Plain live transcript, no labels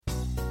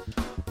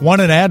Want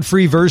an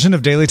ad-free version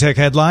of Daily Tech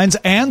Headlines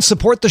and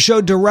support the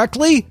show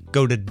directly?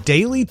 Go to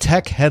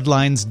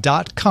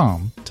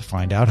dailytechheadlines.com to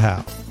find out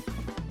how.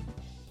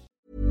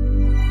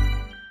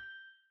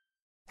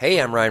 Hey,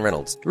 I'm Ryan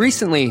Reynolds.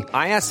 Recently,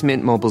 I asked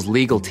Mint Mobile's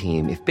legal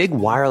team if big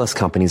wireless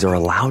companies are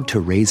allowed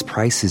to raise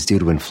prices due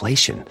to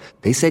inflation.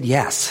 They said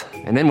yes.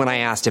 And then when I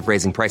asked if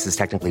raising prices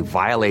technically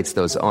violates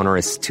those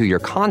onerous 2-year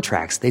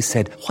contracts, they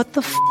said, "What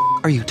the f***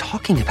 are you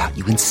talking about,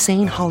 you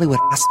insane Hollywood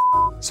ass?"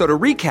 So to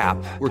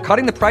recap, we're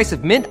cutting the price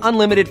of Mint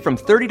Unlimited from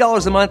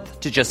 $30 a month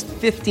to just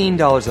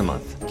 $15 a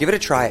month. Give it a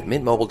try at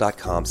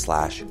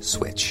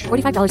mintmobile.com/switch.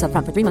 $45 up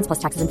front for 3 months plus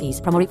taxes and fees.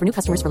 Promo rate for new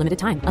customers for limited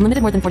time.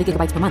 Unlimited more than 40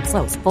 gigabytes per month.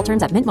 Slows full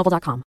terms at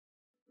mintmobile.com.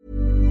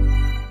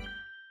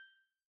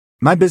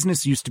 My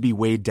business used to be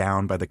weighed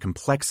down by the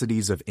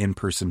complexities of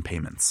in-person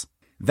payments.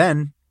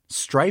 Then,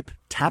 Stripe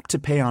Tap to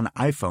Pay on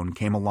iPhone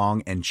came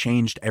along and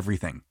changed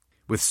everything.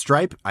 With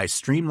Stripe, I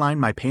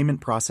streamlined my payment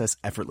process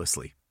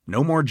effortlessly.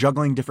 No more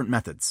juggling different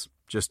methods.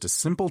 Just a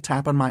simple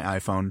tap on my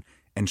iPhone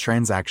and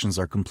transactions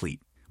are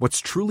complete. What's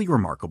truly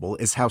remarkable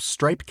is how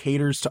Stripe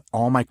caters to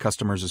all my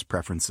customers'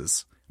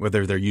 preferences.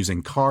 Whether they're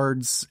using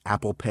cards,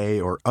 Apple Pay,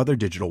 or other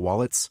digital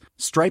wallets,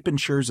 Stripe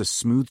ensures a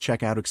smooth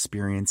checkout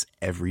experience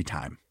every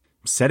time.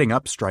 Setting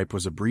up Stripe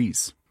was a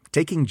breeze,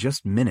 taking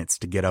just minutes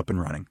to get up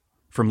and running.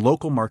 From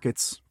local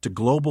markets to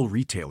global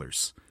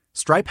retailers,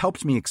 Stripe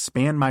helped me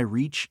expand my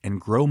reach and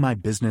grow my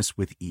business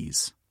with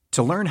ease.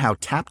 To learn how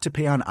Tap to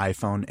Pay on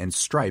iPhone and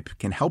Stripe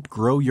can help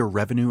grow your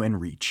revenue and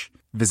reach,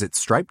 visit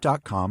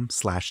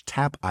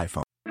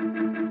stripe.com/tapiphone.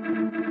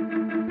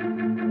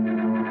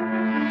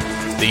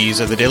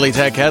 These are the Daily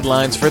Tech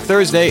headlines for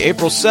Thursday,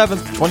 April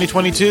 7th,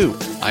 2022.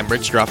 I'm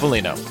Rich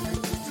Stroffolino.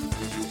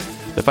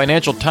 The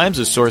Financial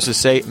Times' sources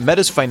say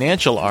Meta's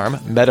financial arm,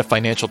 Meta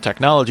Financial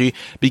Technology,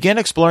 began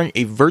exploring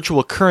a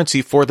virtual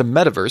currency for the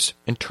metaverse,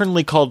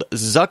 internally called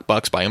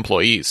Zuckbucks by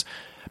employees.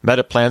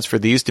 Meta plans for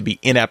these to be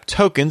in-app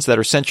tokens that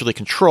are centrally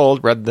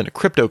controlled rather than a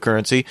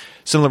cryptocurrency,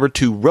 similar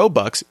to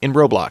Robux in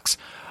Roblox.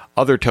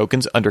 Other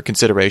tokens under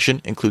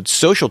consideration include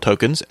social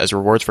tokens as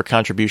rewards for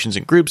contributions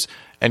in groups,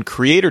 and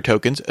creator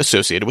tokens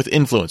associated with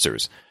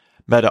influencers.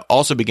 Meta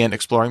also began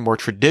exploring more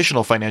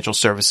traditional financial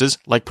services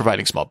like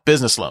providing small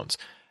business loans.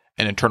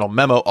 An internal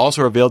memo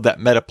also revealed that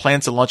Meta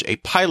plans to launch a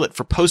pilot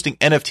for posting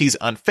NFTs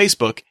on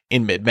Facebook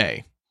in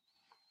mid-May.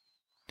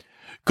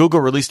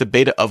 Google released a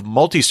beta of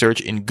multi-search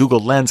in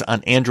Google Lens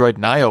on Android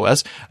and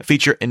iOS, a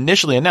feature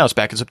initially announced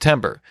back in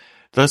September.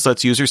 This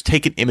lets users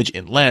take an image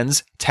in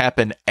Lens, tap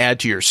and add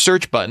to your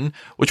search button,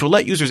 which will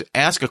let users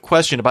ask a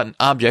question about an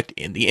object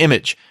in the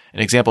image. An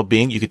example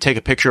being you could take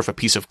a picture of a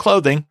piece of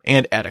clothing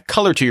and add a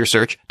color to your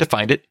search to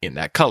find it in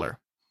that color.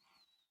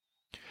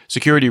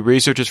 Security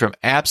researchers from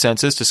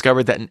AppSensus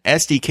discovered that an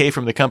SDK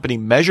from the company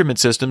Measurement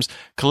Systems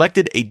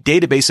collected a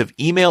database of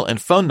email and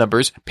phone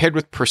numbers paired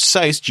with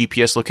precise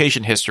GPS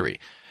location history.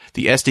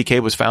 The SDK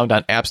was found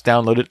on apps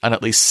downloaded on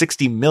at least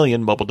 60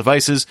 million mobile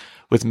devices,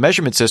 with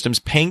Measurement Systems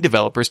paying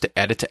developers to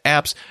add it to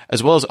apps,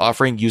 as well as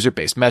offering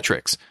user-based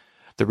metrics.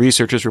 The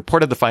researchers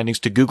reported the findings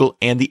to Google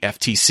and the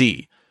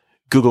FTC.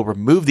 Google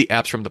removed the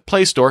apps from the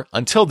Play Store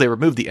until they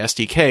removed the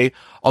SDK,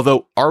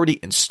 although already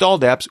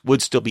installed apps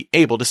would still be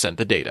able to send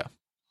the data.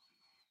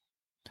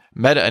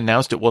 Meta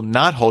announced it will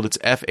not hold its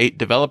F8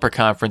 developer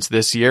conference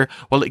this year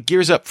while it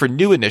gears up for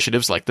new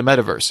initiatives like the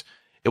metaverse.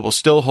 It will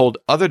still hold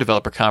other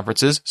developer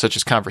conferences, such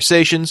as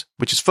Conversations,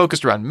 which is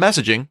focused around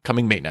messaging,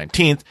 coming May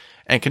 19th,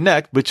 and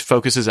Connect, which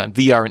focuses on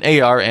VR and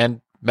AR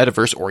and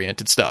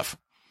metaverse-oriented stuff.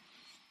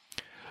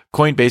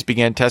 Coinbase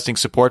began testing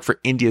support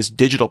for India's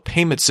digital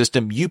payment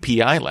system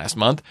UPI last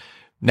month.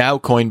 Now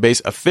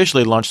Coinbase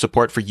officially launched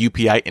support for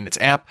UPI in its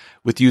app,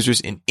 with users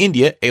in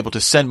India able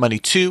to send money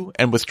to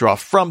and withdraw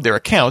from their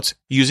accounts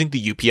using the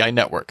UPI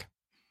network.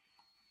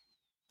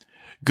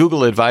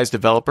 Google advised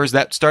developers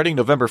that starting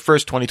November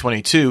 1st,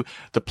 2022,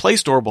 the Play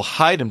Store will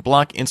hide and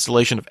block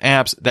installation of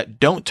apps that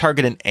don't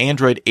target an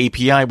Android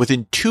API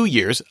within 2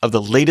 years of the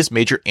latest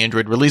major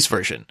Android release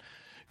version.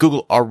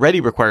 Google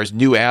already requires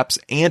new apps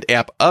and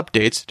app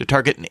updates to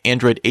target an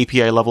Android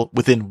API level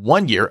within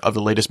 1 year of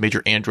the latest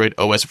major Android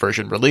OS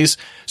version release,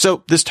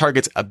 so this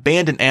targets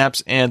abandoned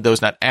apps and those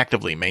not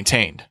actively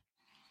maintained.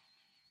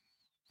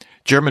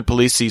 German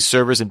police seized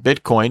servers in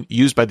Bitcoin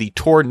used by the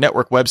Tor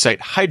network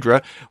website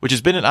Hydra, which has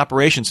been in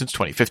operation since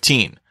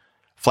 2015.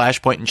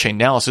 Flashpoint and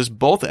Chainalysis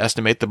both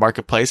estimate the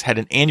marketplace had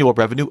an annual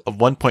revenue of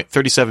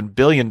 $1.37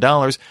 billion,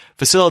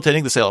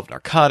 facilitating the sale of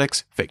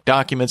narcotics, fake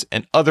documents,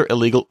 and other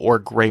illegal or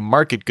gray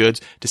market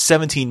goods to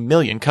 17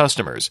 million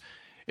customers.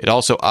 It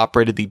also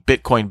operated the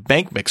Bitcoin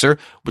Bank Mixer,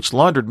 which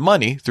laundered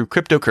money through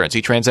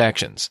cryptocurrency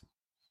transactions.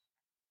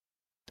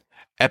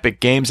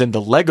 Epic Games and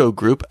the LEGO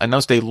Group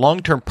announced a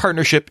long-term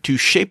partnership to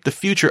shape the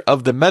future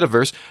of the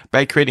metaverse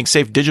by creating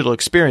safe digital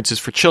experiences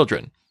for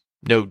children.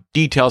 No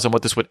details on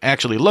what this would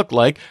actually look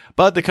like,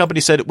 but the company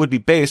said it would be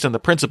based on the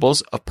principles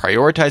of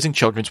prioritizing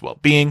children's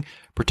well-being,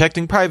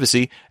 protecting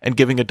privacy, and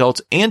giving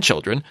adults and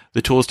children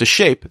the tools to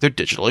shape their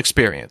digital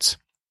experience.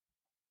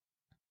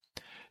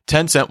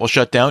 Tencent will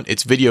shut down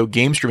its video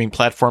game streaming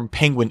platform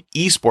Penguin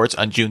Esports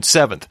on June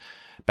 7th.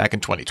 Back in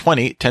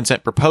 2020,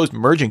 Tencent proposed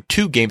merging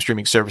two game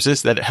streaming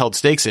services that it held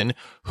stakes in,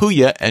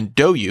 Huya and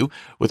Douyu,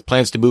 with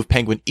plans to move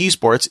Penguin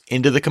Esports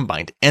into the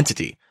combined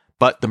entity.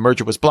 But the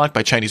merger was blocked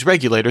by Chinese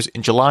regulators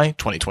in July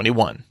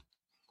 2021.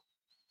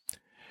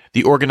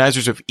 The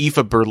organizers of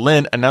IFA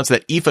Berlin announced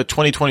that IFA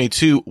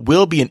 2022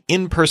 will be an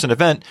in-person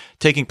event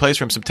taking place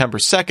from September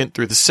 2nd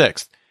through the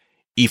 6th.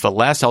 IFA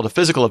last held a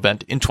physical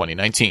event in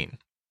 2019.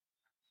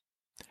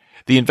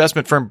 The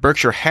investment firm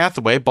Berkshire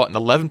Hathaway bought an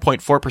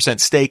 11.4%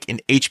 stake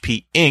in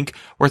HP Inc.,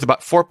 worth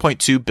about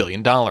 $4.2 billion.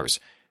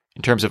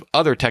 In terms of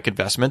other tech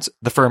investments,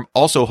 the firm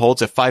also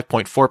holds a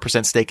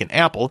 5.4% stake in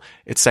Apple,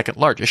 its second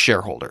largest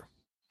shareholder.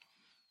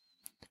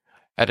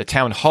 At a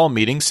town hall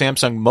meeting,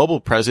 Samsung Mobile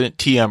president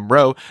T.M.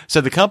 Rowe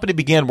said the company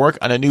began work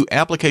on a new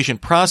application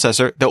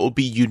processor that will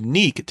be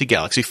unique to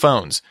Galaxy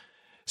phones.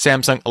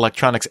 Samsung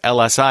Electronics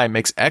LSI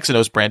makes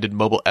Exynos branded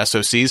mobile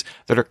SoCs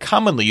that are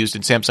commonly used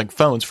in Samsung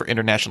phones for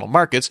international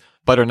markets,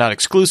 but are not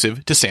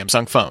exclusive to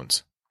Samsung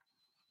phones.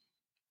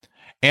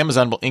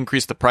 Amazon will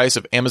increase the price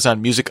of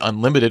Amazon Music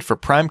Unlimited for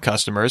Prime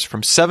customers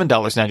from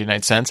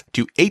 $7.99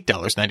 to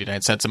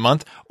 $8.99 a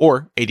month,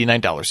 or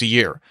 $89 a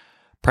year.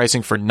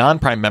 Pricing for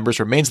non-Prime members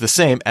remains the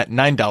same at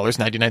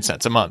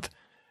 $9.99 a month.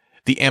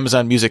 The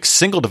Amazon Music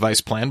single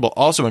device plan will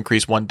also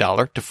increase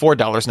 $1 to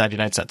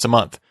 $4.99 a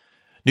month.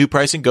 New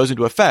pricing goes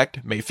into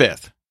effect May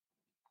 5th.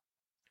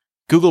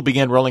 Google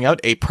began rolling out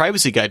a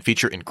privacy guide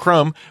feature in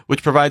Chrome,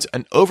 which provides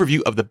an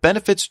overview of the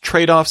benefits,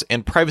 trade-offs,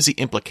 and privacy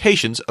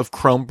implications of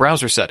Chrome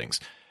browser settings.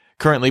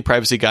 Currently,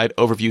 Privacy Guide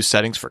overviews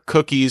settings for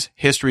cookies,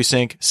 history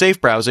sync,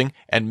 safe browsing,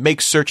 and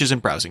makes searches and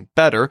browsing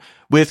better,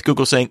 with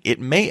Google saying it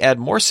may add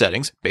more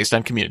settings based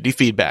on community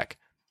feedback.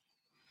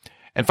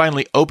 And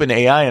finally,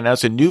 OpenAI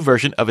announced a new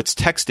version of its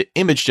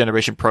text-to-image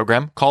generation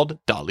program called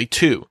DALL-E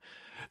 2.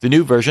 The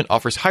new version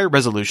offers higher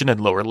resolution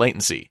and lower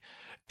latency.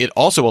 It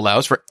also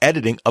allows for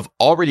editing of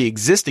already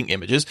existing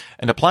images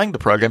and applying the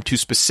program to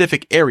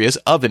specific areas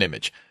of an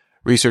image.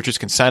 Researchers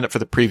can sign up for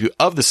the preview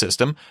of the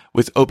system,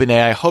 with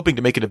OpenAI hoping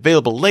to make it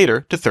available later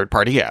to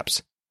third-party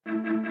apps.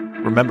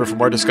 Remember, for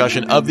more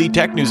discussion of the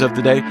tech news of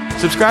the day,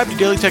 subscribe to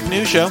Daily Tech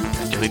News Show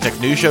at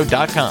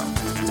dailytechnewsshow.com.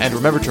 And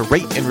remember to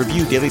rate and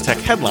review Daily Tech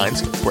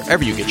Headlines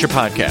wherever you get your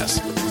podcasts.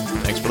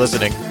 Thanks for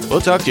listening.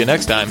 We'll talk to you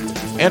next time.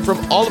 And from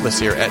all of us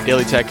here at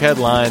Daily Tech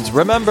Headlines,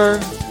 remember,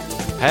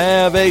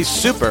 have a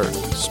super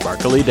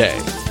sparkly day.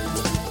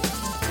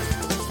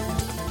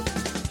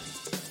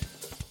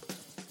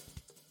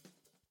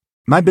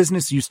 My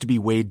business used to be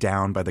weighed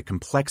down by the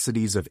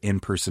complexities of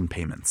in-person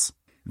payments.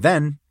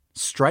 Then,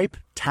 Stripe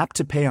Tap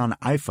to Pay on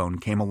iPhone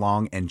came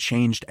along and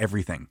changed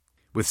everything.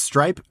 With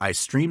Stripe, I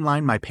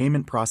streamlined my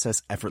payment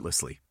process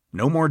effortlessly.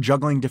 No more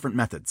juggling different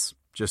methods.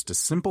 Just a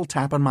simple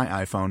tap on my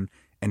iPhone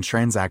and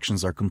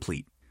transactions are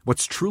complete.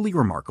 What's truly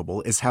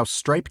remarkable is how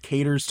Stripe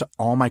caters to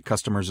all my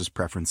customers'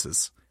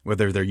 preferences.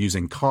 Whether they're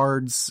using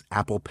cards,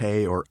 Apple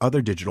Pay, or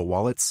other digital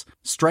wallets,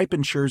 Stripe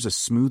ensures a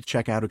smooth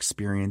checkout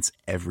experience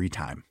every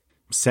time.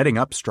 Setting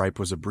up Stripe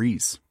was a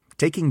breeze,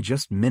 taking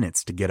just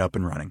minutes to get up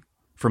and running.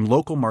 From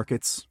local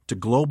markets to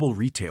global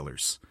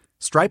retailers,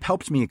 Stripe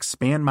helped me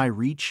expand my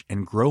reach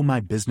and grow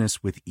my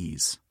business with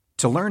ease.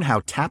 To learn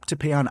how Tap to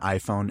Pay on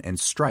iPhone and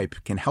Stripe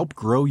can help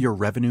grow your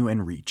revenue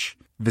and reach,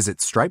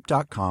 visit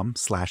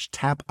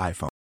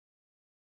stripe.com/tapiphone.